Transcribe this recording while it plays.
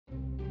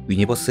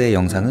위니버스의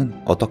영상은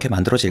어떻게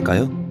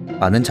만들어질까요?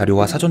 많은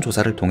자료와 사전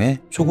조사를 통해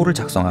초고를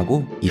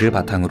작성하고 이를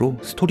바탕으로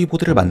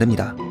스토리보드를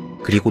만듭니다.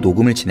 그리고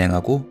녹음을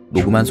진행하고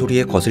녹음한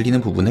소리에 거슬리는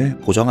부분을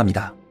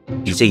보정합니다.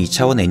 이제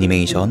 2차원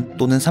애니메이션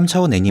또는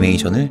 3차원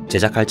애니메이션을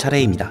제작할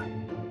차례입니다.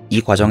 이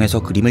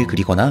과정에서 그림을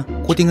그리거나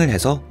코딩을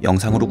해서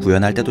영상으로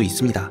구현할 때도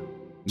있습니다.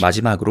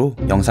 마지막으로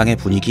영상의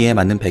분위기에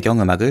맞는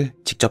배경음악을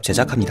직접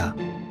제작합니다.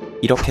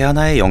 이렇게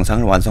하나의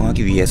영상을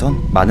완성하기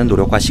위해선 많은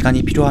노력과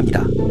시간이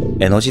필요합니다.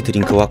 에너지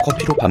드링크와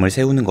커피로 밤을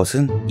새우는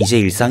것은 이제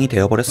일상이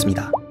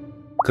되어버렸습니다.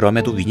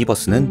 그럼에도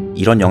위니버스는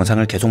이런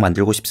영상을 계속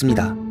만들고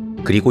싶습니다.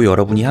 그리고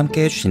여러분이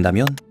함께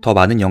해주신다면 더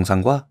많은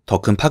영상과 더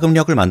큰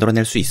파급력을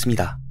만들어낼 수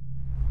있습니다.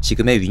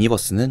 지금의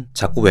위니버스는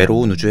작고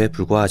외로운 우주에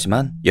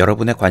불과하지만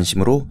여러분의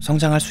관심으로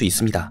성장할 수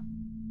있습니다.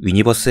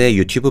 위니버스의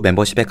유튜브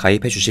멤버십에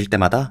가입해 주실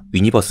때마다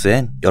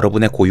위니버스엔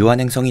여러분의 고유한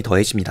행성이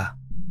더해집니다.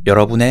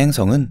 여러분의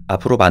행성은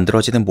앞으로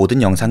만들어지는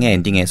모든 영상의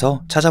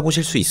엔딩에서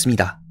찾아보실 수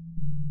있습니다.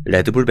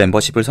 레드불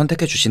멤버십을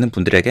선택해 주시는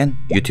분들에겐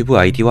유튜브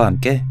아이디와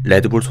함께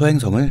레드불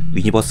소행성을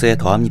위니버스에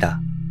더합니다.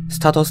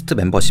 스타더스트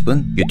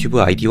멤버십은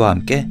유튜브 아이디와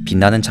함께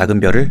빛나는 작은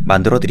별을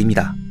만들어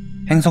드립니다.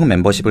 행성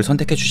멤버십을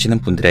선택해 주시는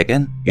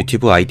분들에겐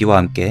유튜브 아이디와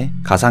함께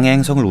가상의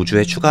행성을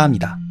우주에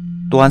추가합니다.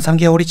 또한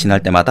 3개월이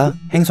지날 때마다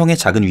행성의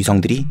작은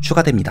위성들이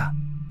추가됩니다.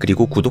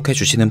 그리고 구독해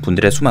주시는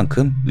분들의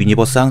수만큼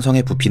위니버스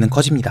항성의 부피는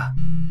커집니다.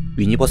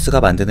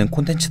 위니버스가 만드는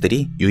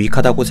콘텐츠들이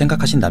유익하다고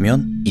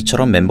생각하신다면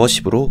이처럼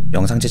멤버십으로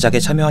영상 제작에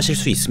참여하실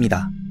수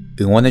있습니다.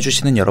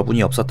 응원해주시는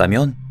여러분이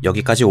없었다면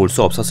여기까지 올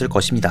수 없었을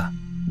것입니다.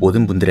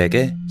 모든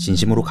분들에게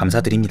진심으로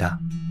감사드립니다.